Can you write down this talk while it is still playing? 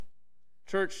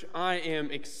Church, I am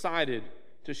excited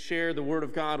to share the Word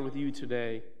of God with you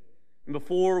today. And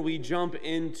before we jump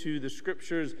into the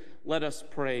Scriptures, let us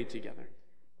pray together.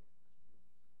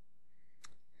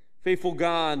 Faithful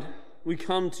God, we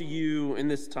come to you in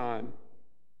this time,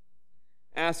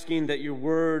 asking that your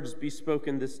words be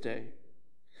spoken this day,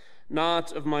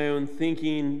 not of my own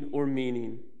thinking or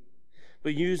meaning,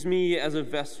 but use me as a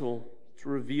vessel to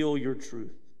reveal your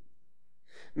truth.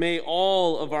 May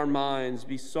all of our minds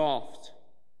be soft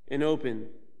and open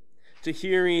to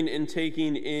hearing and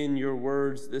taking in your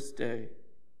words this day.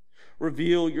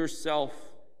 Reveal yourself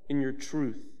in your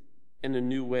truth in a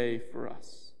new way for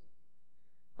us.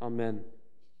 Amen.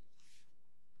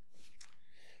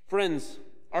 Friends,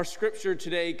 our scripture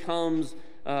today comes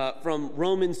from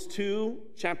Romans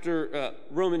chapter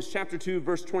 2,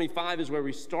 verse 25 is where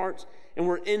we start, and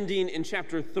we're ending in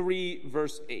chapter 3,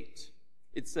 verse 8.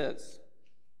 It says,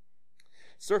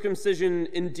 "Circumcision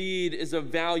indeed is of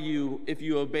value if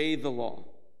you obey the law.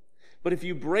 But if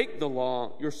you break the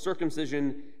law, your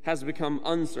circumcision has become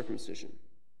uncircumcision.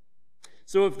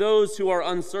 So if those who are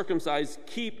uncircumcised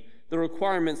keep the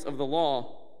requirements of the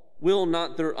law, will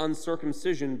not their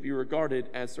uncircumcision be regarded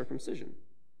as circumcision?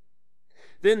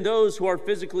 Then those who are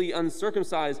physically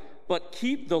uncircumcised but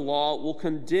keep the law will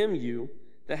condemn you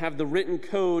that have the written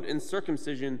code in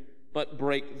circumcision but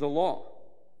break the law.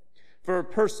 For a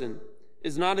person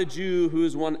is not a Jew who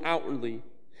is one outwardly,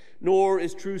 nor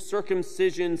is true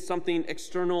circumcision something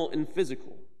external and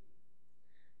physical.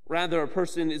 Rather, a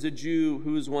person is a Jew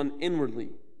who is one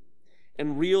inwardly,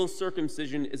 and real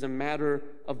circumcision is a matter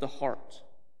of the heart.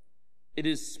 It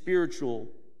is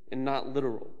spiritual and not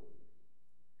literal.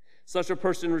 Such a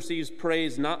person receives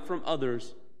praise not from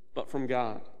others, but from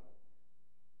God.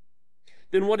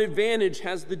 Then what advantage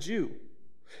has the Jew?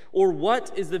 Or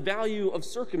what is the value of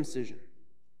circumcision?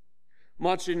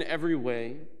 Much in every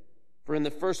way, for in the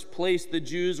first place the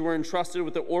Jews were entrusted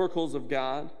with the oracles of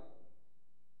God.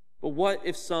 But what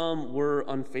if some were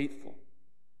unfaithful?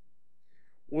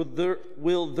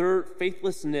 Will their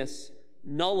faithlessness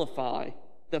nullify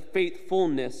the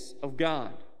faithfulness of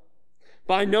God?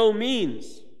 By no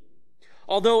means.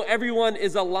 Although everyone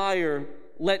is a liar,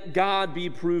 let God be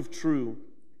proved true,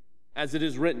 as it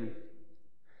is written,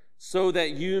 so that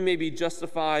you may be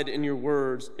justified in your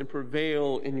words and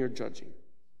prevail in your judging.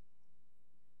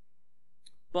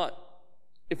 But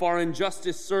if our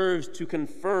injustice serves to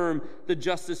confirm the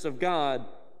justice of God,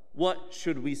 what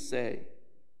should we say?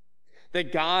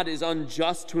 That God is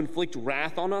unjust to inflict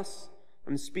wrath on us?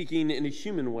 I'm speaking in a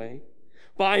human way.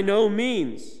 By no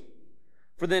means.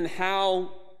 For then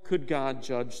how could God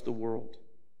judge the world?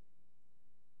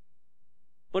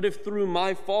 But if through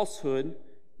my falsehood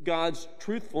God's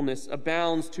truthfulness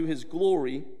abounds to his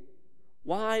glory,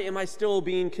 why am I still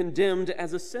being condemned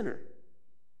as a sinner?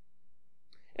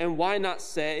 And why not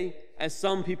say, as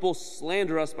some people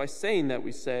slander us by saying that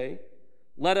we say,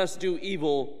 let us do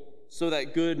evil so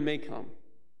that good may come?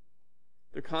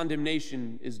 Their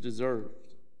condemnation is deserved.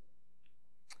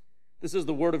 This is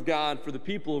the word of God for the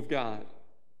people of God.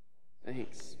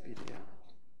 Thanks be to God.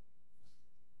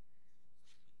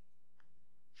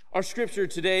 Our scripture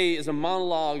today is a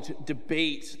monologued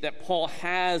debate that Paul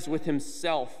has with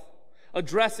himself,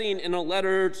 addressing in a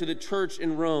letter to the church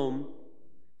in Rome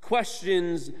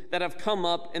questions that have come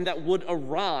up and that would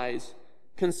arise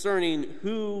concerning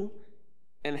who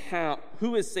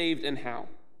is saved and how.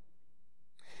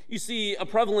 You see, a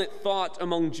prevalent thought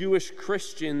among Jewish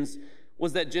Christians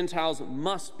was that Gentiles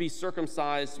must be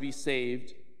circumcised to be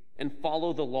saved and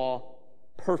follow the law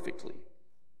perfectly.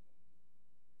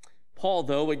 Paul,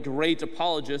 though a great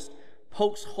apologist,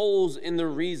 pokes holes in their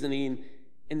reasoning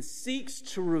and seeks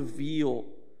to reveal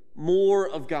more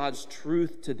of God's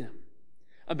truth to them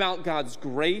about God's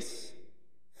grace,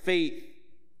 faith,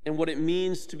 and what it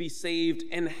means to be saved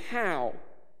and how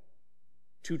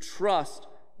to trust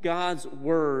God's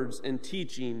words and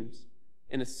teachings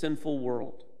in a sinful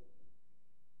world.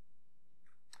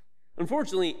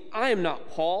 Unfortunately, I am not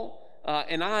Paul,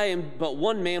 and I am but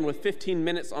one man with 15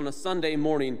 minutes on a Sunday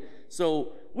morning,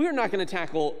 so we're not going to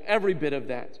tackle every bit of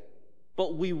that,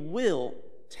 but we will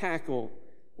tackle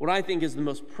what I think is the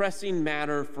most pressing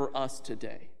matter for us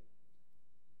today.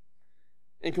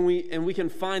 And we can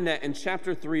find that in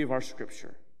chapter 3 of our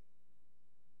scripture.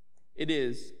 It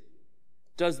is,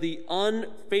 does the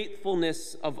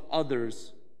unfaithfulness of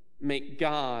others make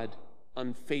God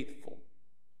unfaithful?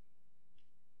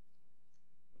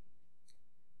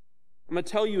 I'm going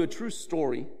to tell you a true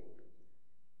story,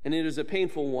 and it is a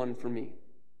painful one for me.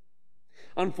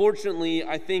 Unfortunately,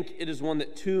 I think it is one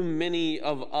that too many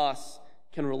of us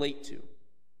can relate to.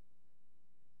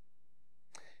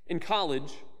 In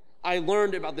college, I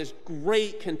learned about this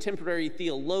great contemporary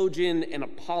theologian and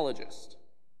apologist.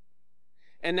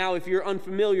 And now, if you're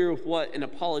unfamiliar with what an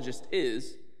apologist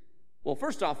is, well,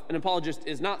 first off, an apologist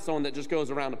is not someone that just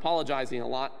goes around apologizing a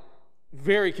lot.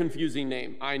 Very confusing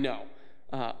name, I know.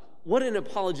 What an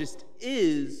apologist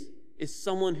is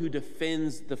someone who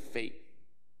defends the faith.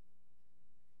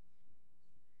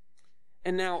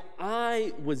 And now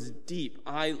I was deep.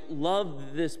 I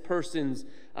loved this person's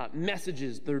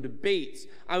messages, their debates.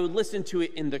 I would listen to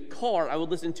it in the car. I would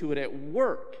listen to it at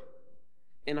work.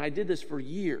 And I did this for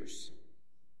years.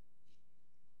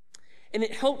 And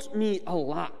it helped me a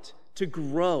lot to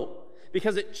grow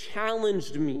because it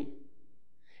challenged me.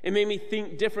 It made me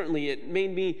think differently. It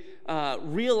made me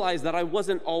realize that I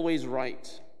wasn't always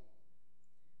right.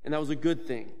 And that was a good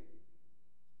thing.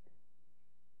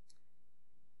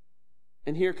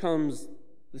 And here comes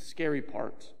the scary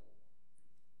part.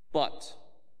 But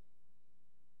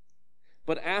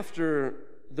after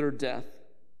their death,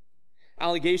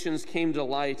 allegations came to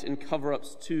light and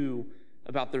cover-ups too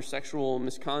about their sexual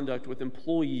misconduct with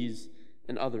employees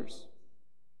and others.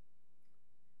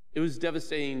 It was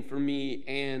devastating for me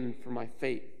and for my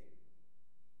faith.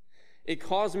 It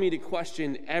caused me to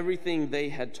question everything they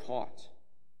had taught.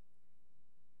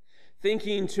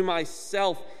 Thinking to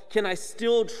myself, can I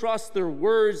still trust their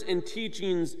words and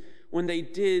teachings when they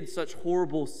did such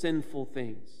horrible, sinful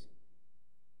things?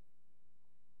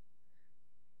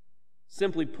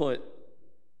 Simply put,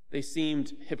 they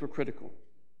seemed hypocritical.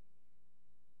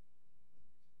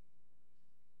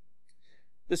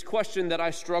 This question that I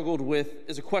struggled with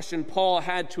is a question Paul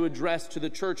had to address to the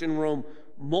church in Rome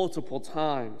multiple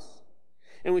times.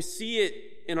 And we see it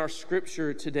in our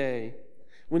scripture today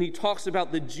when he talks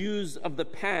about the Jews of the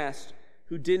past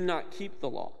who did not keep the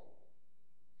law.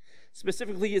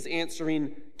 Specifically, he is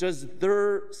answering, does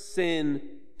their sin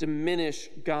diminish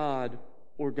God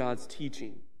or God's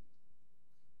teaching?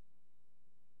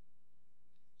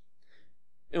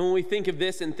 And when we think of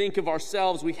this and think of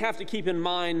ourselves, we have to keep in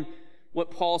mind what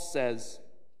Paul says.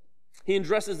 He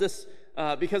addresses this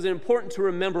because it's important to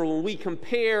remember when we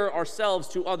compare ourselves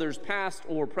to others, past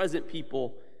or present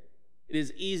people, it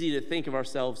is easy to think of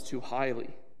ourselves too highly.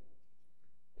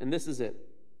 And this is it.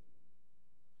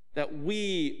 That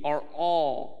we are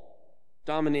all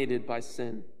dominated by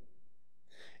sin.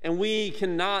 And we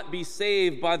cannot be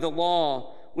saved by the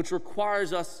law, which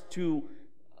requires us to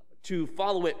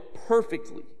follow it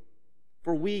perfectly,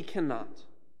 for we cannot.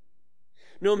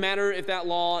 No matter if that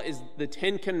law is the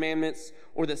 10 Commandments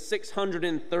or the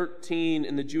 613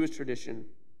 in the Jewish tradition,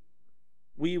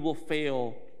 we will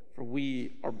fail, for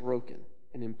we are broken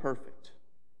and imperfect.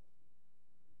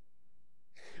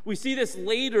 We see this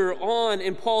later on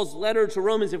in Paul's letter to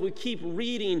Romans. If we keep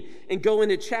reading and go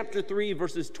into chapter 3,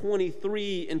 verses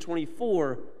 23 and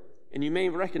 24, and you may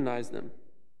recognize them.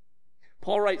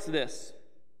 Paul writes this,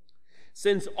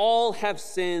 "Since all have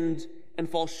sinned and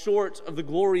fall short of the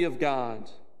glory of God,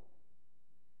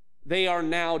 they are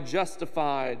now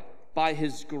justified by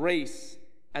his grace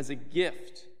as a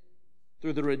gift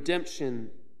through the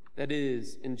redemption that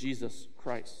is in Jesus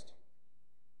Christ."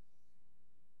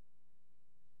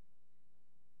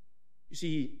 You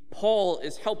see, Paul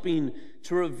is helping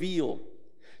to reveal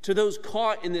to those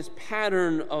caught in this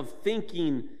pattern of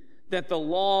thinking that the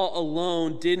law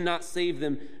alone did not save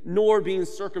them, nor being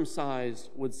circumcised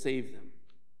would save them.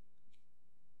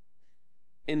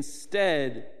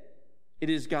 Instead, it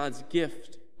is God's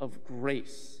gift of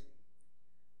grace,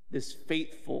 this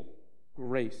faithful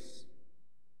grace.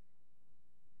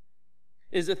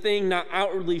 It is a thing not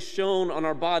outwardly shown on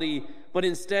our body, but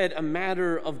instead a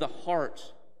matter of the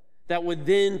heart that would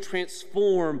then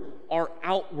transform our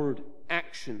outward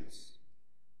actions.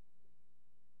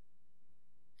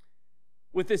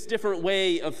 With this different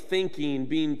way of thinking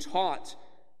being taught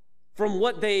from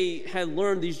what they had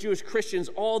learned, these Jewish Christians,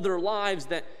 all their lives,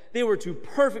 that they were to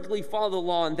perfectly follow the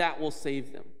law and that will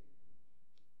save them.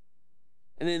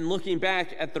 And then looking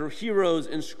back at their heroes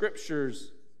in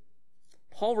scriptures,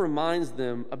 Paul reminds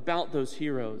them about those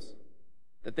heroes,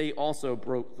 that they also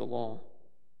broke the law.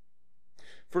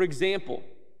 For example,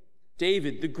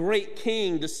 David, the great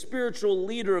king, the spiritual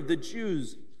leader of the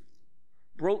Jews,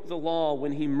 broke the law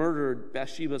when he murdered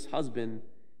Bathsheba's husband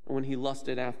and when he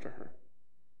lusted after her.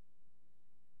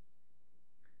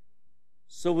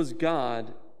 So was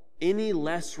God any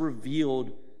less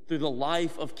revealed through the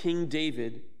life of King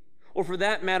David, or for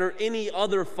that matter, any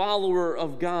other follower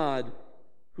of God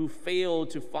who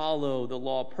failed to follow the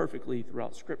law perfectly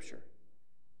throughout Scripture?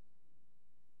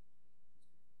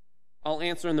 I'll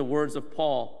answer in the words of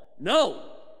Paul, no.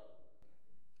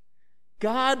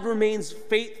 God remains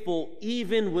faithful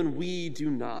even when we do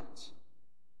not.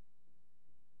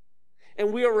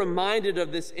 And we are reminded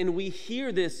of this, and we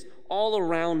hear this all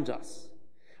around us.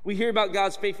 We hear about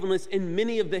God's faithfulness in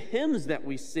many of the hymns that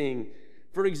we sing.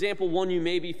 For example, one you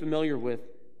may be familiar with,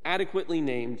 adequately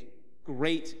named,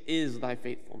 "Great is Thy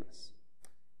Faithfulness."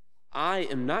 I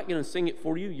am not going to sing it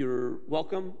for you. You're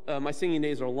welcome. My singing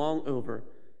days are long over.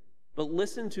 But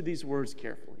listen to these words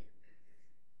carefully.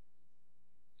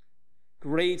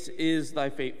 Great is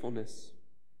Thy faithfulness.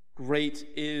 Great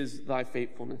is Thy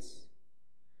faithfulness.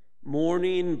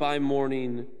 Morning by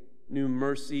morning, new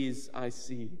mercies I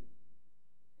see.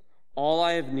 All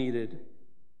I have needed,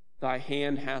 Thy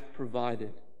hand hath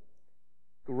provided.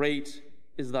 Great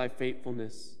is Thy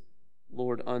faithfulness,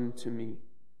 Lord, unto me.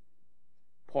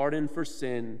 Pardon for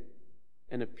sin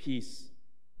and a peace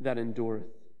that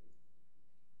endureth.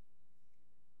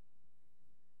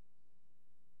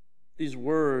 These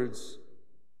words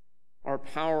are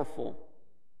powerful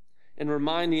and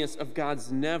reminding us of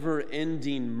God's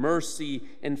never-ending mercy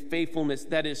and faithfulness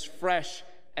that is fresh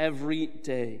every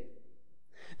day.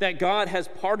 That God has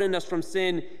pardoned us from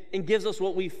sin and gives us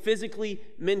what we physically,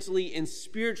 mentally, and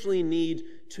spiritually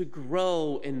need to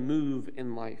grow and move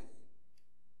in life.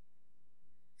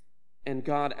 And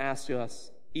God asks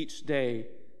us each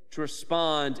day to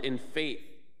respond in faith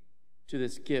to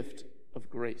this gift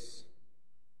of grace.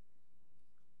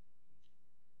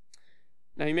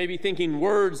 Now you may be thinking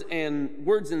words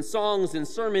and songs and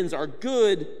sermons are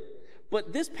good,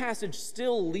 but this passage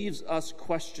still leaves us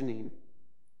questioning.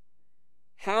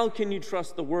 How can you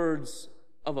trust the words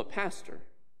of a pastor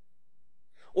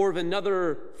or of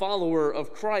another follower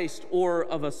of Christ or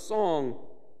of a song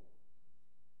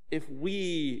if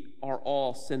we are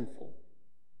all sinful?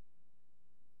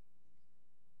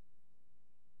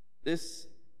 This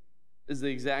is the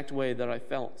exact way that I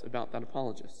felt about that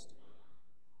apologist.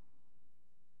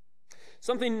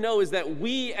 Something to know is that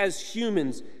we as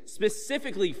humans,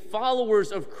 specifically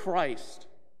followers of Christ,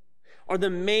 are the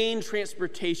main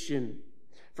transportation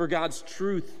for God's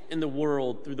truth in the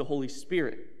world through the Holy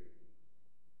Spirit.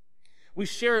 We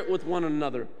share it with one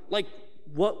another, like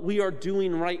what we are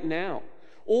doing right now.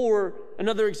 Or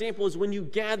another example is when you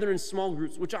gather in small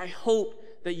groups, which I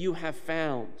hope that you have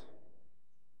found.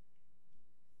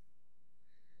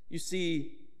 You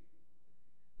see,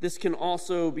 this can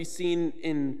also be seen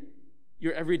in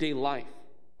your everyday life,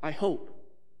 I hope.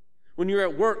 When you're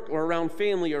at work or around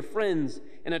family or friends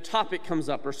and a topic comes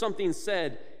up or something's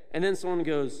said, and then someone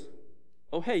goes,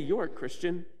 "Oh, hey, you're a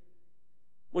Christian.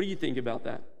 What do you think about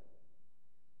that?"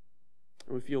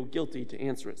 And we feel guilty to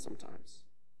answer it sometimes.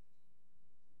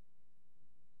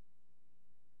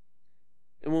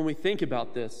 And when we think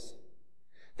about this,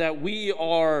 that we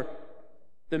are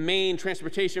the main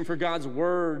transportation for God's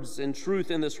words and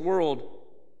truth in this world,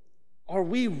 are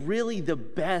we really the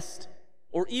best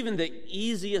or even the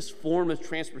easiest form of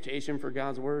transportation for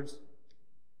God's words?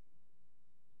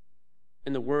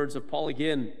 In the words of Paul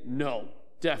again, no,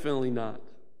 definitely not.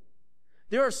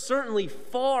 There are certainly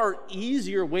far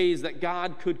easier ways that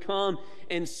God could come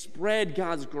and spread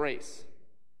God's grace.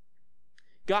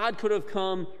 God could have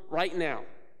come right now,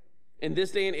 in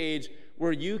this day and age,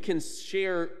 where you can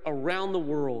share around the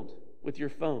world with your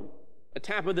phone. A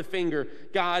tap of the finger,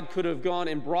 God could have gone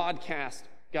and broadcast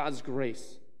God's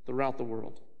grace throughout the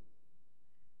world.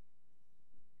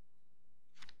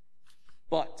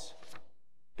 But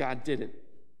God didn't.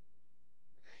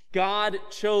 God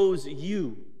chose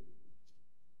you.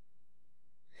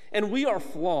 And we are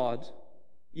flawed,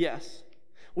 yes.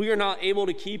 We are not able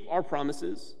to keep our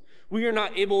promises. We are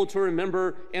not able to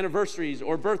remember anniversaries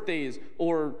or birthdays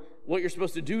or what you're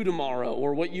supposed to do tomorrow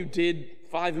or what you did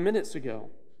 5 minutes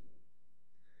ago.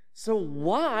 So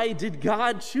why did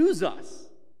God choose us?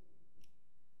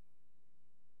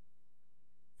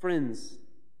 Friends,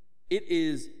 it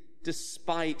is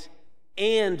despite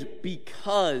and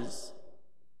because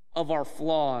of our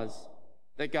flaws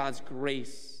that God's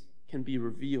grace can be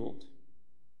revealed.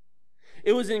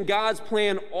 It was in God's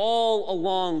plan all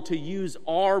along to use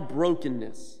our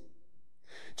brokenness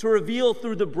to reveal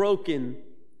through the broken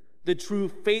the true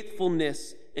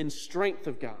faithfulness and strength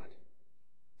of God.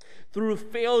 Through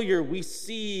failure, we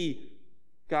see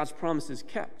God's promises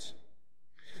kept.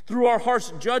 Through our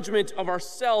harsh judgment of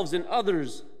ourselves and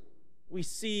others, we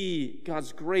see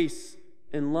God's grace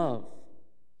and love.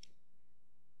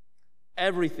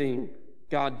 Everything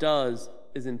God does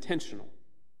is intentional.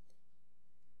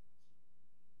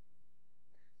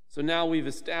 So now we've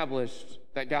established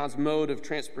that God's mode of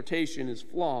transportation is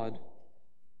flawed.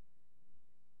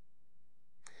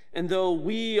 And though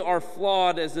we are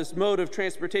flawed as this mode of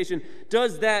transportation,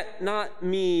 does that not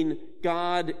mean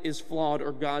God is flawed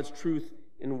or God's truth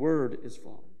and word is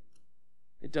flawed?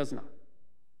 It does not.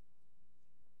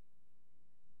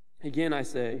 Again, I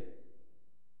say,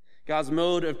 God's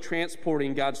mode of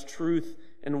transporting God's truth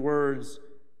and words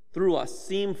through us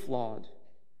seem flawed,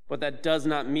 but that does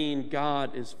not mean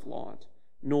God is flawed,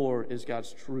 nor is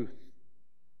God's truth.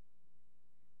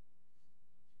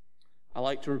 I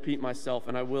like to repeat myself,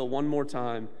 and I will one more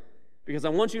time, because I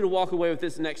want you to walk away with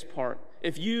this next part.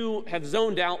 If you have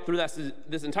zoned out through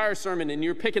this entire sermon and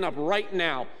you're picking up right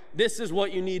now, this is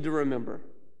what you need to remember.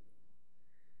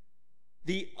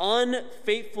 The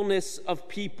unfaithfulness of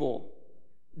people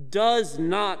does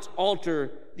not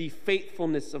alter the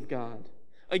faithfulness of God.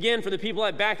 Again, for the people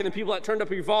at back and the people that turned up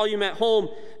your volume at home,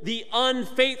 the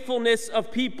unfaithfulness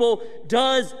of people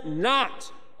does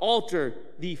not alter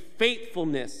the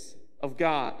faithfulness of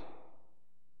God.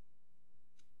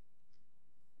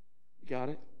 Got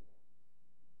it?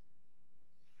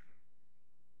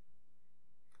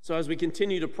 So as we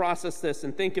continue to process this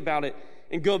and think about it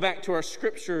and go back to our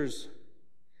scriptures,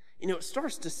 it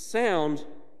starts to sound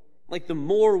like the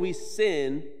more we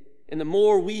sin and the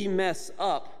more we mess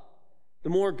up, the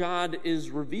more God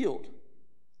is revealed.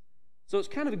 So it's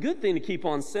kind of a good thing to keep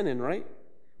on sinning, right?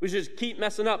 We should just keep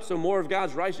messing up so more of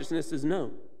God's righteousness is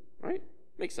known, right?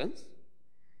 Makes sense.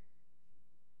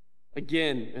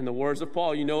 Again, in the words of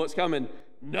Paul, you know what's coming.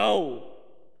 No.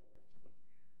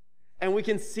 And we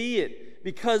can see it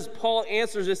because Paul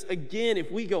answers this again.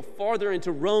 If we go farther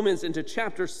into Romans, into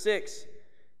chapter 6,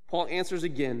 Paul answers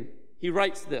again. He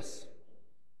writes this: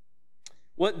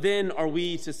 "What then are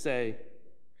we to say?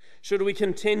 Should we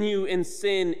continue in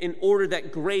sin in order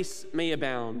that grace may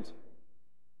abound?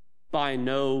 By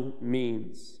no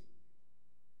means."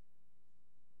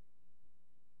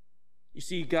 You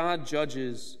see, God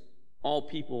judges all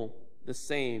people the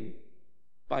same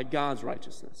by God's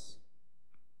righteousness.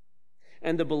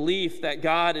 And the belief that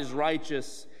God is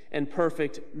righteous and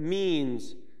perfect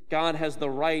means God has the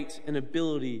right and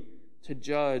ability to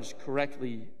judge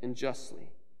correctly and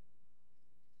justly.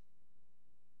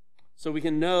 So we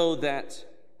can know that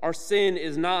our sin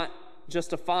is not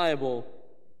justifiable,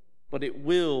 but it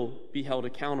will be held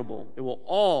accountable. It will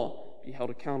all be held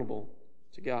accountable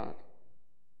to God.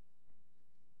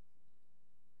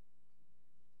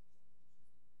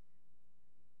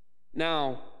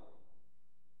 Now,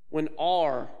 when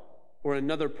our or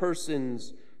another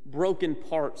person's broken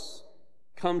parts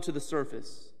come to the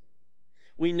surface,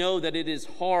 we know that it is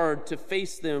hard to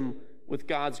face them with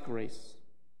God's grace.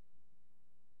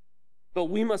 But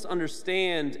we must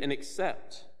understand and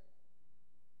accept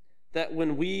that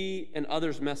when we and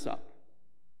others mess up,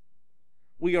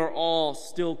 we are all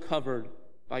still covered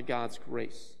by God's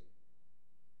grace.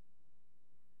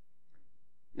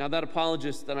 Now, that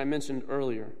apologist that I mentioned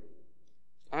earlier,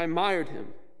 I admired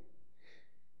him.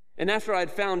 And after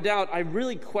I'd found out, I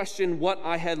really questioned what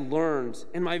I had learned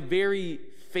and my very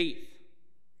faith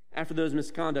after those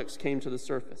misconducts came to the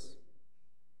surface.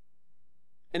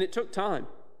 And it took time.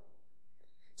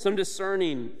 Some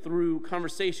discerning through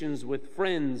conversations with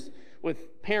friends,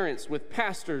 with parents, with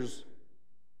pastors,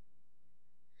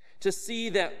 to see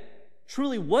that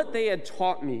truly what they had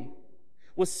taught me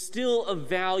was still of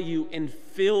value and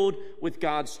filled with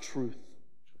God's truth.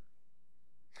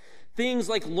 Things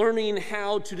like learning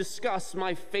how to discuss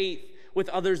my faith with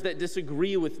others that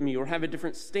disagree with me or have a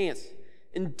different stance,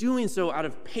 and doing so out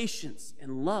of patience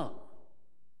and love.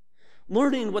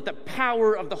 Learning what the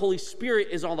power of the Holy Spirit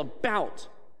is all about,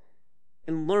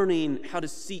 and learning how to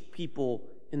seek people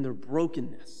in their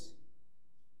brokenness.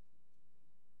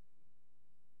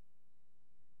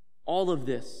 All of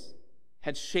this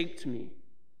had shaped me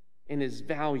and is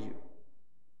value.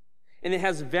 And it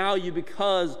has value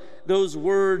because those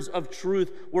words of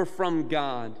truth were from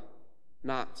God,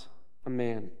 not a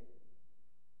man.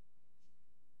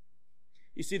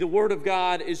 You see, the Word of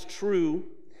God is true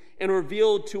and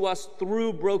revealed to us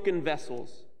through broken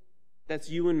vessels. That's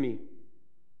you and me.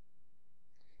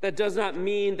 That does not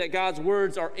mean that God's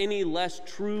words are any less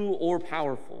true or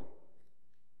powerful.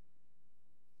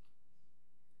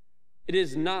 It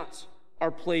is not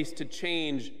our place to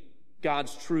change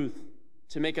God's truth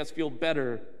to make us feel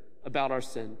better about our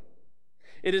sin.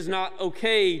 It is not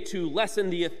okay to lessen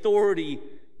the authority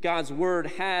God's word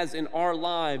has in our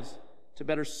lives to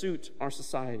better suit our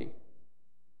society.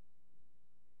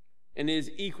 And it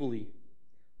is equally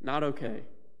not okay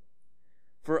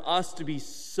for us to be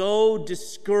so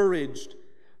discouraged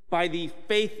by the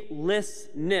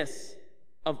faithlessness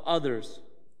of others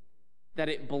that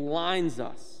it blinds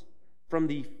us from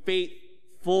the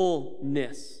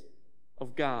faithfulness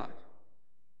of God.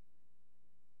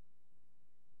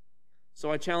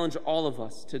 So I challenge all of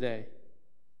us today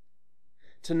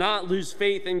to not lose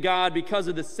faith in God because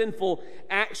of the sinful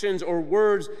actions or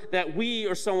words that we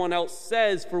or someone else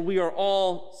says, for we are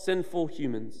all sinful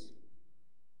humans.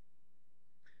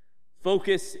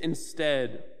 Focus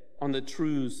instead on the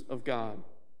truths of God.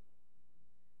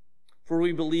 For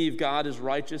we believe God is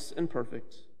righteous and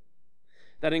perfect.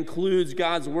 That includes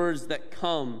God's words that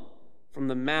come from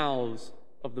the mouths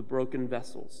of the broken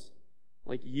vessels,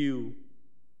 like you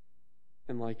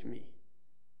and like me.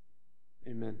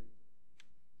 Amen.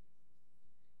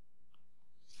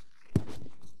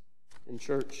 In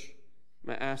church,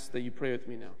 I ask that you pray with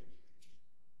me now.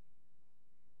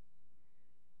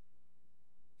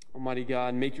 Almighty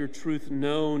God, make your truth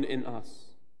known in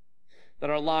us, that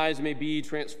our lives may be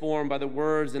transformed by the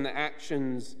words and the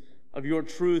actions of your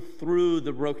truth through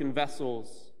the broken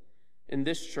vessels in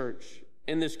this church,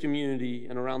 in this community,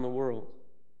 and around the world.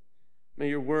 May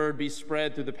your word be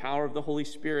spread through the power of the Holy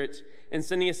Spirit and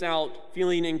sending us out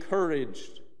feeling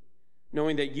encouraged,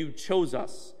 knowing that you chose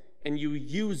us and you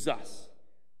use us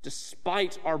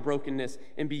despite our brokenness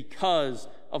and because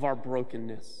of our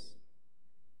brokenness.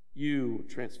 You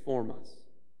transform us.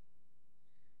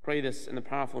 Pray this in the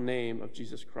powerful name of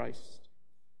Jesus Christ.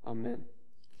 Amen.